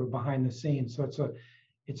sort of behind the scenes. So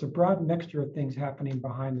it's a broad mixture of things happening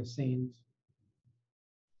behind the scenes.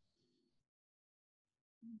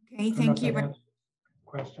 Okay, thank you.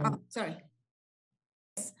 Question. Oh, sorry.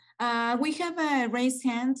 Yes. We have a raised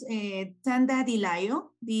hand, Tanda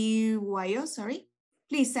Dilayo, sorry.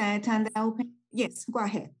 Please, Tanda, open. Yes, go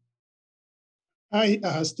ahead.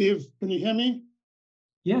 Hi, Steve, can you hear me?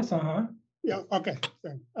 Yes, Yeah, okay.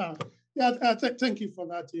 Thank you for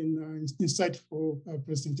that insightful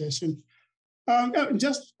presentation.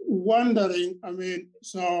 Just wondering, I mean,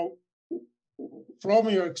 so from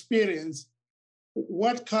your experience,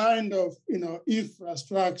 what kind of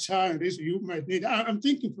infrastructure you might need? I'm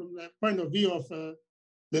thinking from the point of view of the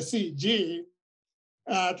CG,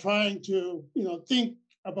 trying to think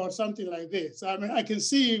about something like this. I mean, I can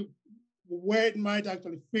see where it might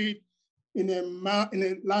actually fit in a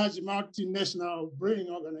large multinational breeding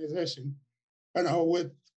organization,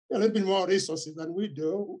 with a little bit more resources than we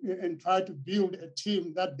do, and try to build a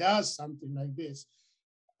team that does something like this.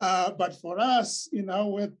 But for us,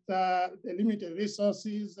 with the limited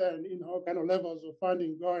resources and kind of levels of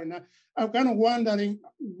funding going, I'm kind of wondering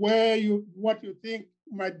what you think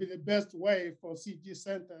might be the best way for CG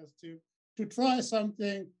centers to try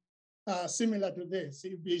something similar to this.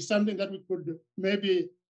 It'd be something that we could maybe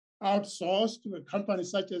outsource to a company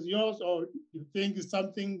such as yours, or you think it's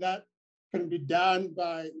something that can be done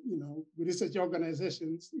by research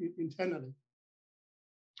organizations internally?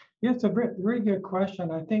 Yeah, it's a very good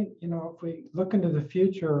question. I think, if we look into the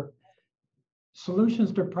future,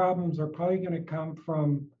 solutions to problems are probably going to come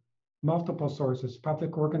from multiple sources,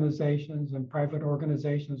 public organizations and private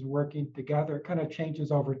organizations working together. It kind of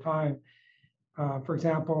changes over time. For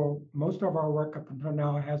example, most of our work up until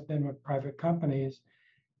now has been with private companies.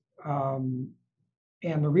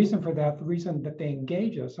 And the reason for that, the reason that they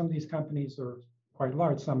engage us, some of these companies are quite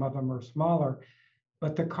large, some of them are smaller,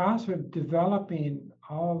 but the cost of developing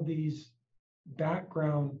all of these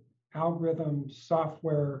background algorithms,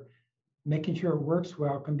 software, making sure it works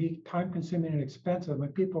well can be time consuming and expensive,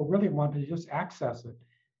 and people really want to just access it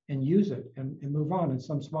and use it and move on. And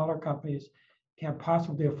some smaller companies can't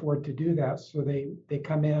possibly afford to do that. So they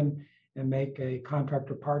come in and make a contract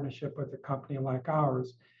or partnership with a company like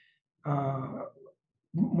ours.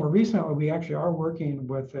 More recently, we actually are working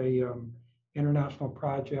with a international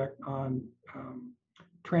project on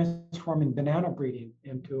transforming banana breeding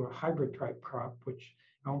into a hybrid type crop, which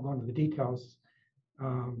I won't go into the details,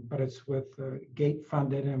 but it's with GATE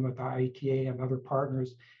funded and with IETA and other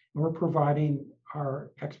partners. And we're providing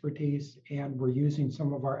our expertise and we're using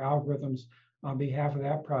some of our algorithms on behalf of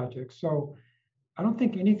that project. So I don't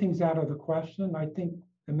think anything's out of the question. I think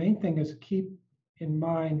the main thing is keep in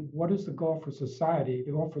mind, what is the goal for society?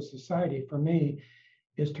 The goal for society, for me,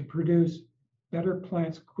 is to produce better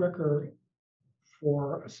plants quicker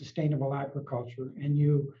for a sustainable agriculture. And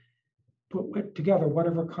you put together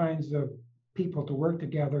whatever kinds of people to work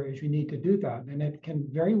together as you need to do that. And it can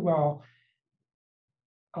very well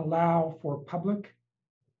allow for public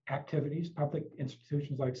activities, public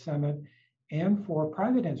institutions like CIMMYT, and for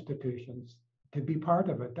private institutions to be part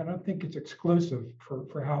of it. I don't think it's exclusive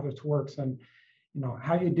for how this works. And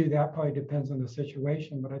how you do that probably depends on the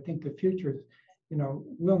situation, but I think the future,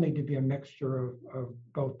 will need to be a mixture of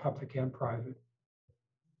both public and private.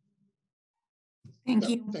 Thank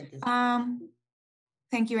you. Thank you.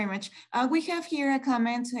 Thank you very much. We have here a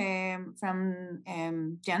comment from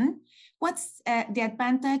Jen. What's the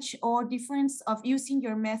advantage or difference of using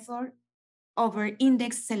your method over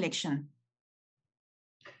index selection?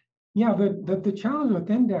 Yeah, the challenge with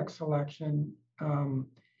index selection,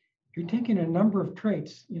 you're taking a number of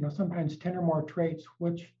traits, sometimes 10 or more traits,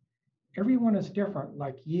 which everyone is different,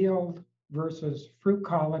 like yield versus fruit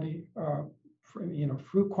quality,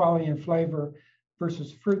 fruit quality and flavor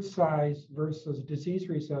versus fruit size versus disease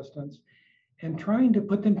resistance, and trying to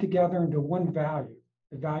put them together into one value,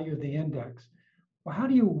 the value of the index. Well, how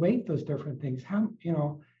do you weight those different things?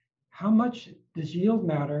 How much does yield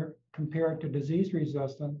matter compared to disease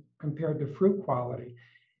resistance, compared to fruit quality?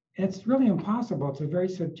 It's really impossible. It's a very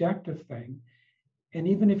subjective thing. And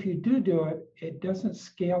even if you do it, it doesn't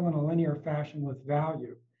scale in a linear fashion with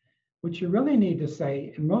value. What you really need to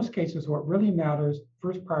say, in most cases, what really matters,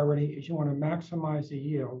 first priority, is you want to maximize the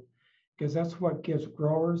yield, because that's what gives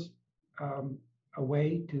growers a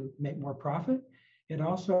way to make more profit. It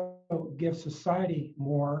also gives society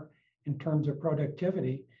more in terms of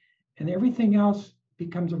productivity. And everything else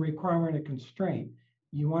becomes a requirement, a constraint.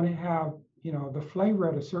 You want to have the flavor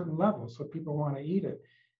at a certain level, so people want to eat it.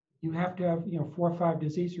 You have to have 4 or 5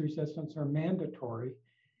 disease resistance are mandatory,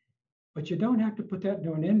 but you don't have to put that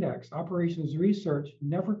into an index. Operations research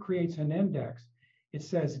never creates an index. It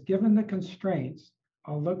says, given the constraints,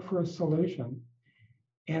 I'll look for a solution.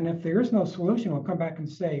 And if there is no solution, we'll come back and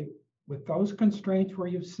say, with those constraints where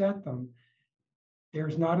you've set them,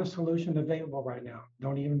 there's not a solution available right now.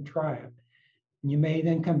 Don't even try it. You may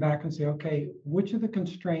then come back and say, okay, which of the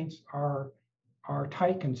constraints are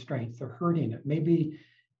tight constraints? They're hurting it. Maybe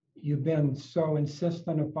you've been so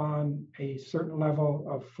insistent upon a certain level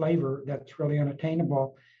of flavor that's really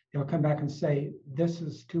unattainable. They'll come back and say, this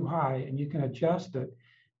is too high, and you can adjust it.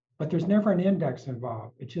 But there's never an index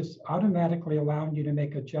involved. It's just automatically allowing you to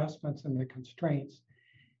make adjustments in the constraints.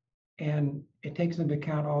 And it takes into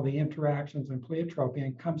account all the interactions and pleiotropy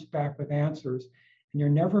and comes back with answers. And you're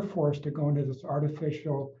never forced to go into this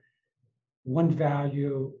artificial one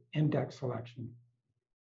value index selection.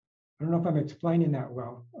 I don't know if I'm explaining that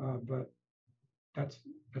well, but that's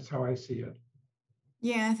how I see it.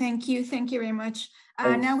 Yeah, thank you. Thank you very much.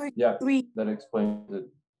 Now we're that explains it.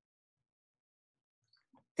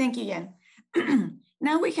 Thank you, Jan.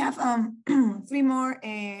 Now we have 3 more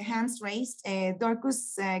hands raised.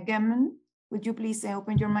 Dorcas Gammon, would you please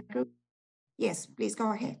open your microphone? Yes, please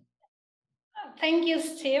go ahead. Thank you,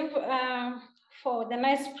 Steve, for the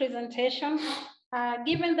nice presentation.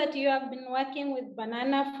 Given that you have been working with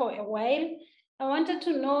banana for a while, I wanted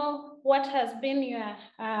to know what has been your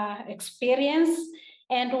experience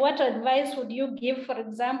And what advice would you give, for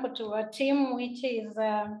example, to a team which is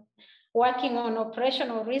working on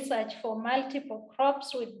operational research for multiple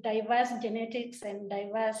crops with diverse genetics and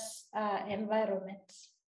diverse environments?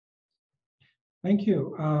 Thank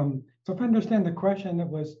you. So if I understand the question,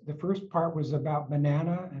 the first part was about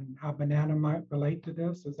banana and how banana might relate to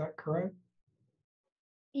this. Is that correct?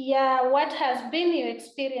 Yeah, what has been your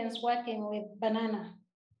experience working with banana?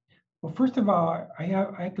 Well, first of all, I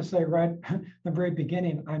have to say right at the very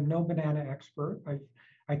beginning, I'm no banana expert.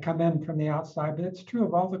 I come in from the outside, but it's true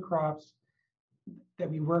of all the crops that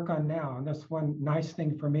we work on now. And that's one nice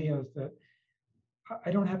thing for me is that I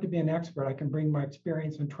don't have to be an expert. I can bring my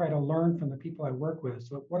experience and try to learn from the people I work with.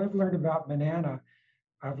 So what I've learned about banana,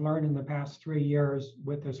 I've learned in the past 3 years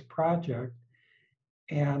with this project,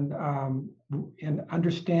 and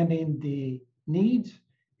understanding the needs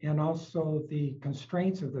and also the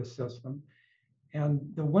constraints of the system. And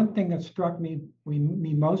the one thing that struck me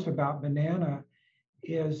most about banana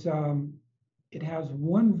is it has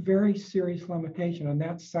one very serious limitation, and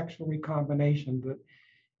that's sexual recombination. That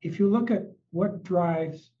if you look at what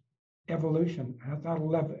drives evolution,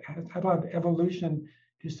 has allowed evolution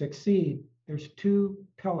to succeed, there's 2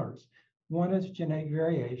 pillars. One is genetic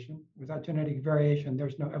variation. Without genetic variation,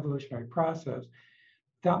 there's no evolutionary process.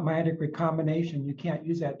 Without meiotic recombination, you can't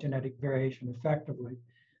use that genetic variation effectively.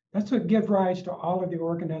 That's what gives rise to all of the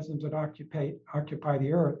organisms that occupy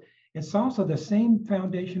the Earth. It's also the same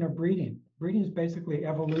foundation of breeding. Breeding is basically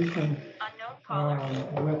evolution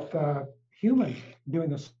with humans doing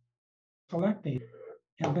the selecting.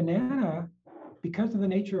 And banana, because of the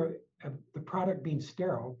nature of the product being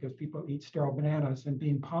sterile, because people eat sterile bananas, and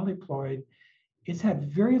being polyploid, it's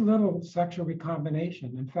had very little sexual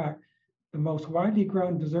recombination. In fact, the most widely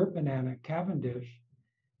grown dessert banana, Cavendish,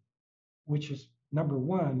 which is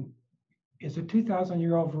 #1, is a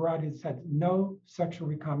 2,000-year-old variety that's had no sexual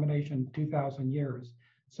recombination in 2,000 years.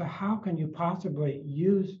 So how can you possibly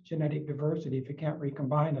use genetic diversity if you can't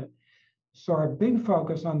recombine it? So our big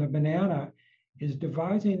focus on the banana is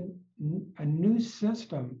devising a new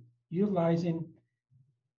system utilizing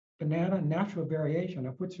banana natural variation,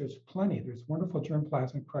 of which there's plenty. There's wonderful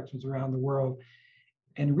germplasm collections around the world,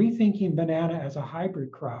 and rethinking banana as a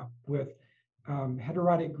hybrid crop with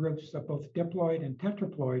heterotic groups of both diploid and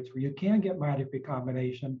tetraploids, where you can get meiotic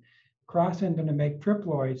recombination, cross into to make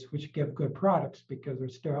triploids, which give good products because they're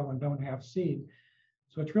sterile and don't have seed.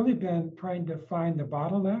 So it's really been trying to find the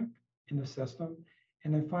bottleneck in the system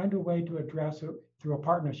and then find a way to address it through a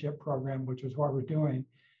partnership program, which is what we're doing.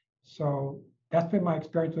 So that's been my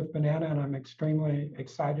experience with banana, and I'm extremely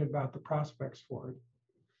excited about the prospects for it.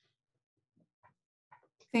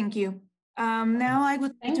 Thank you. Now I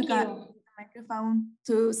would like to get the microphone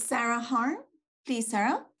to Sarah Harn. Please,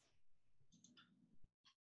 Sarah.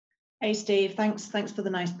 Hey, Steve. Thanks for the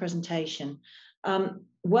nice presentation.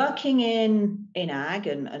 Working in ag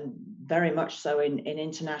and very much so in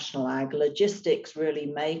international ag, logistics really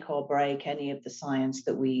make or break any of the science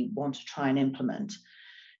that we want to try and implement.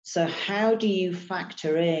 So how do you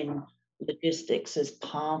factor in logistics as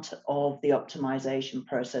part of the optimization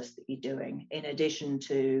process that you're doing, in addition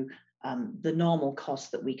to the normal costs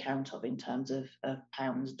that we count of in terms of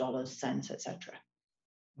pounds, dollars, cents, etc.?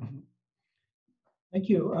 Mm-hmm. Thank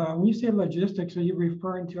you. When you say logistics, are you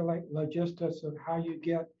referring to like logistics of how you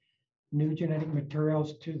get new genetic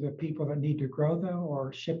materials to the people that need to grow them,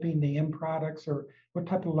 or shipping the end products, or what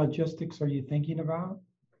type of logistics are you thinking about?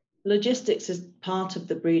 Logistics is part of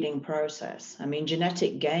the breeding process. I mean,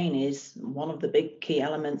 genetic gain is one of the big key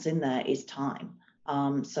elements in there is time.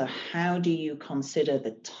 So how do you consider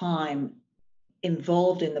the time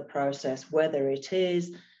involved in the process, whether it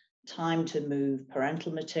is time to move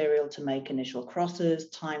parental material to make initial crosses,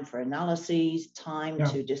 time for analyses, time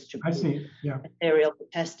to distribute material for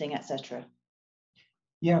testing, etc.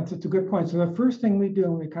 Yeah, it's a good point. So the first thing we do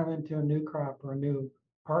when we come into a new crop or a new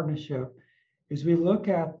partnership is we look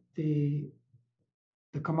at the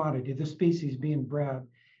commodity, the species being bred,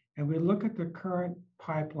 and we look at the current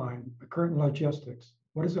pipeline, the current logistics.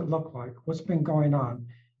 What does it look like? What's been going on?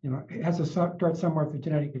 You know, it has to start somewhere with the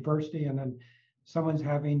genetic diversity, and then someone's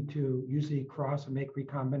having to usually cross and make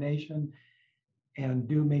recombination and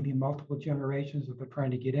do maybe multiple generations if they're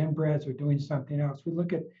trying to get inbreds or doing something else. We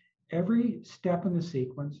look at every step in the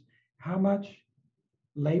sequence, how much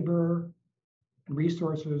labor and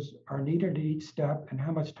resources are needed at each step, and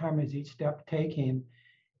how much time is each step taking.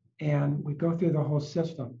 And we go through the whole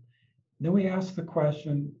system. Then we ask the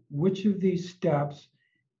question, which of these steps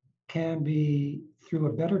can be, through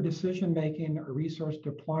a better decision-making or resource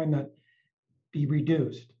deployment, be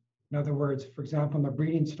reduced? In other words, for example, in the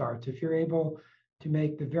breeding starts, if you're able to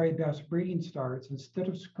make the very best breeding starts, instead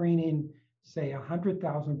of screening, say,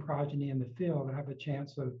 100,000 progeny in the field and have a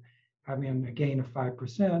chance of having a gain of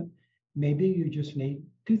 5%, maybe you just need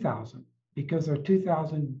 2,000 because they're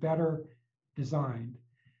 2,000 better designed.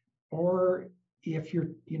 Or if you're,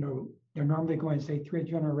 they're normally going, say, 3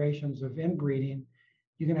 generations of inbreeding,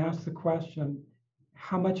 you can ask the question,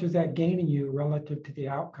 how much is that gaining you relative to the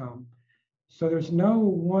outcome? So there's no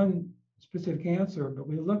one specific answer, but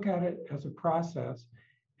we look at it as a process,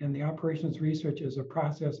 and the operations research is a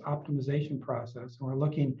process optimization process. And we're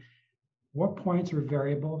looking what points are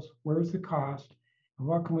variables, where's the cost, and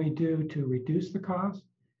what can we do to reduce the cost,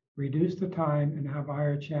 reduce the time, and have a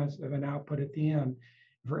higher chance of an output at the end.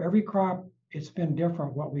 For every crop, it's been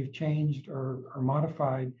different what we've changed or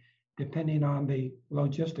modified depending on the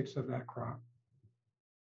logistics of that crop.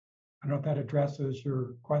 I don't know if that addresses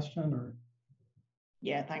your question or.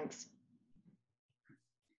 Yeah, thanks.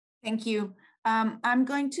 Thank you. I'm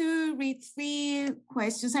going to read 3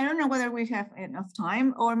 questions. I don't know whether we have enough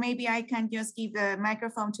time, or maybe I can just give the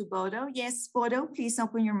microphone to Bodo. Yes, Bodo, please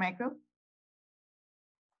open your micro.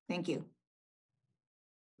 Thank you.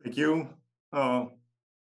 Thank you.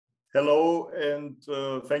 Hello, and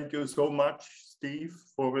thank you so much, Steve,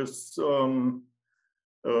 for this full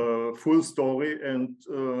story. And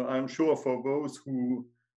I'm sure for those who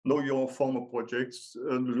know your former projects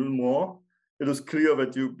a little more, it is clear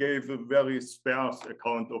that you gave a very sparse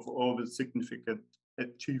account of all the significant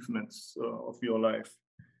achievements of your life.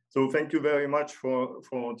 So thank you very much for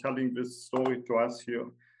telling this story to us here.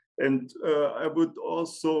 And I would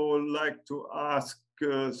also like to ask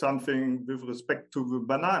something with respect to the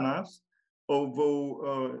bananas,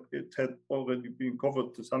 although it had already been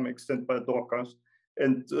covered to some extent by Dorcas.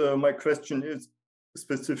 And my question is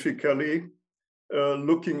specifically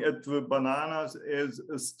looking at the bananas as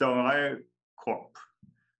a sterile crop.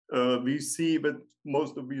 We see that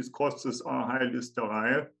most of these crosses are highly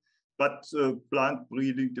sterile, but plant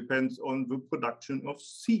breeding depends on the production of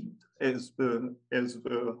seed as the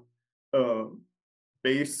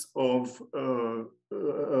base of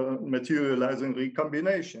materializing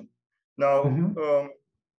recombination. Now,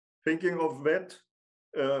 thinking of that,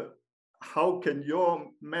 how can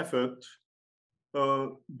your method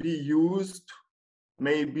be used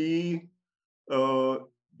maybe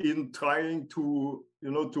in trying to,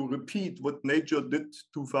 to repeat what nature did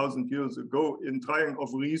 2,000 years ago in trying of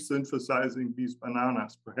resynthesizing these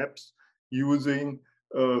bananas, perhaps using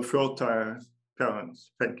fertile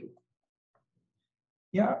parents? Thank you.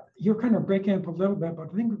 Yeah, you're kind of breaking up a little bit, but I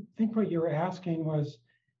think what you were asking was,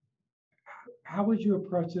 how would you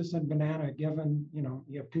approach this in banana, given,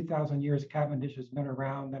 you have 2,000 years Cavendish has been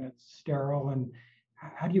around and it's sterile, and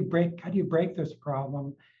how do you break this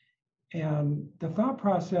problem? And the thought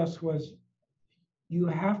process was, you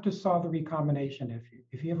have to solve the recombination issue.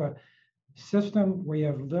 If you have a system where you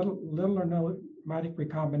have little or no mitotic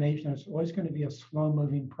recombination, it's always going to be a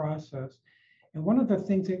slow-moving process. And one of the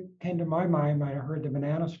things that came to my mind when I heard the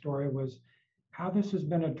banana story was how this has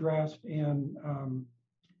been addressed in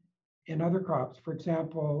other crops. For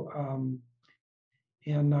example,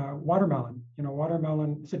 in watermelon.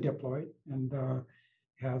 Watermelon is a diploid and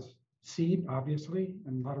has seed, obviously,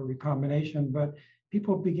 and a lot of recombination, but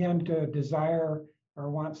people began to desire or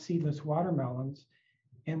want seedless watermelons.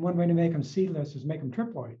 And one way to make them seedless is make them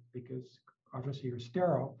triploid, because obviously you're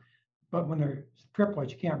sterile. But when they're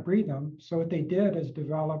triploids, you can't breed them. So what they did is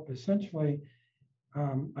develop essentially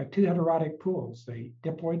like 2 heterotic pools, a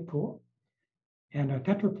diploid pool and a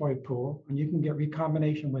tetraploid pool, and you can get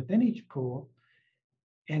recombination within each pool.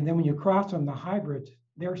 And then when you cross them, the hybrids,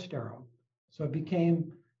 they're sterile. So it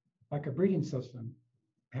became like a breeding system.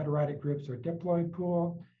 Heterotic groups are a diploid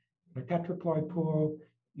pool, a tetraploid pool.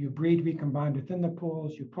 You breed recombined within the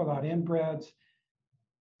pools, you pull out inbreds,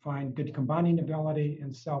 find good combining ability,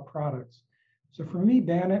 and sell products. So for me,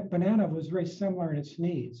 banana was very similar in its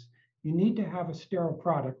needs. You need to have a sterile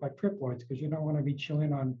product like triploids, because you don't want to be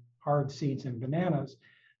chewing on hard seeds and bananas,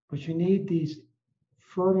 but you need these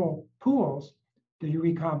fertile pools to do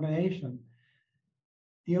recombination.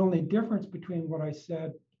 The only difference between what I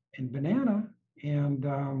said in banana and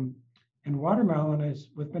watermelon is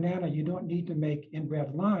with banana, you don't need to make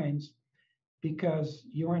inbred lines because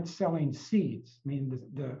you aren't selling seeds. I mean,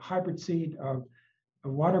 the hybrid seed of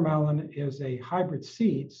watermelon is a hybrid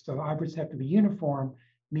seed, so the hybrids have to be uniform,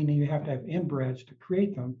 meaning you have to have inbreds to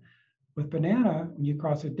create them. With banana, when you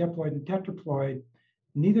cross a diploid and tetraploid,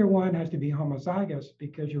 neither one has to be homozygous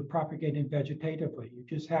because you're propagating vegetatively. You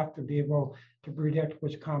just have to be able to predict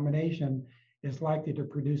which combination is likely to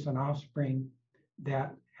produce an offspring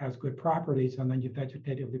that has good properties, and then you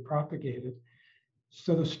vegetatively propagate it.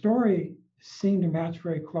 So the story seemed to match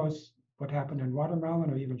very close what happened in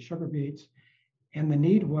watermelon or even sugar beets. And the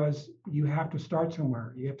need was you have to start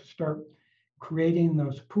somewhere. You have to start creating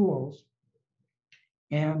those pools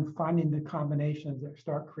and finding the combinations that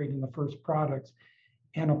start creating the first products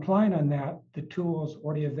and applying on that the tools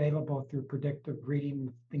already available through predictive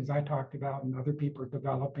breeding, things I talked about and other people are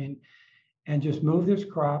developing, and just move this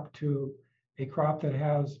crop to a crop that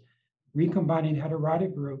has recombining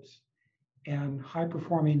heterotic groups and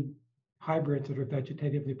high-performing hybrids that are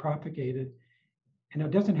vegetatively propagated. And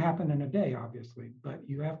it doesn't happen in a day, obviously, but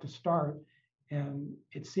you have to start, and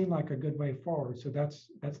it seemed like a good way forward. So that's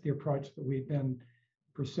the approach that we've been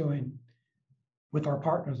pursuing with our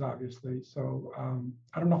partners, obviously. So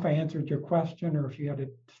I don't know if I answered your question or if you had a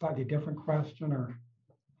slightly different question or.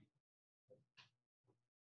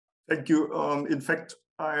 Thank you. In fact,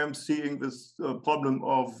 I am seeing this problem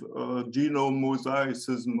of genome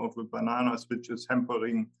mosaicism of the bananas, which is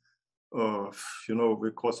hampering, the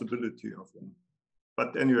crossability of them.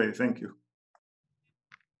 But anyway, thank you.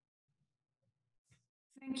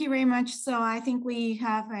 Thank you very much. So I think we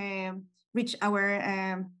have reached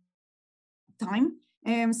our time.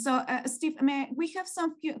 So Steve, we have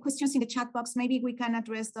some few questions in the chat box. Maybe we can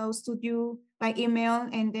address those to you by email,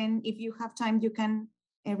 and then if you have time, you can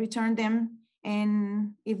return them.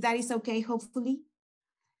 And if that is okay, hopefully.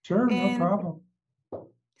 Sure, no problem.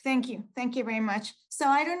 Thank you. Thank you very much. So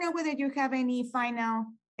I don't know whether you have any final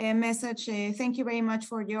message. Thank you very much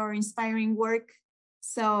for your inspiring work.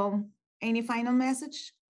 So any final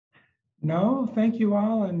message? No, thank you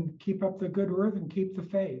all, and keep up the good work and keep the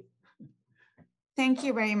faith. Thank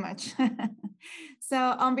you very much. So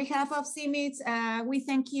on behalf of CIMMYT, we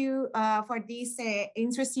thank you for this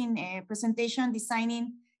interesting presentation,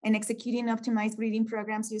 designing and executing optimized breeding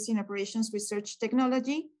programs using operations research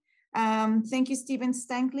technology. Thank you, Stephen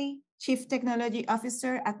Stankley, Chief Technology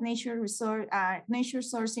Officer at Nature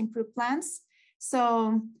Source Improved Plants.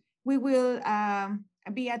 So we will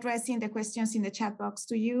be addressing the questions in the chat box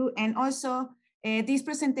to you. And also, this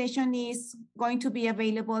presentation is going to be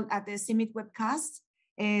available at the CIMMYT webcast.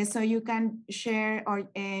 So you can share or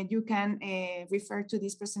you can refer to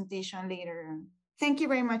this presentation later. Thank you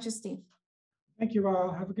very much, Steve. Thank you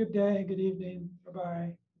all. Have a good day, good evening.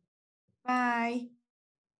 Bye-bye. Bye.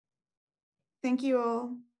 Thank you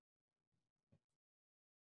all.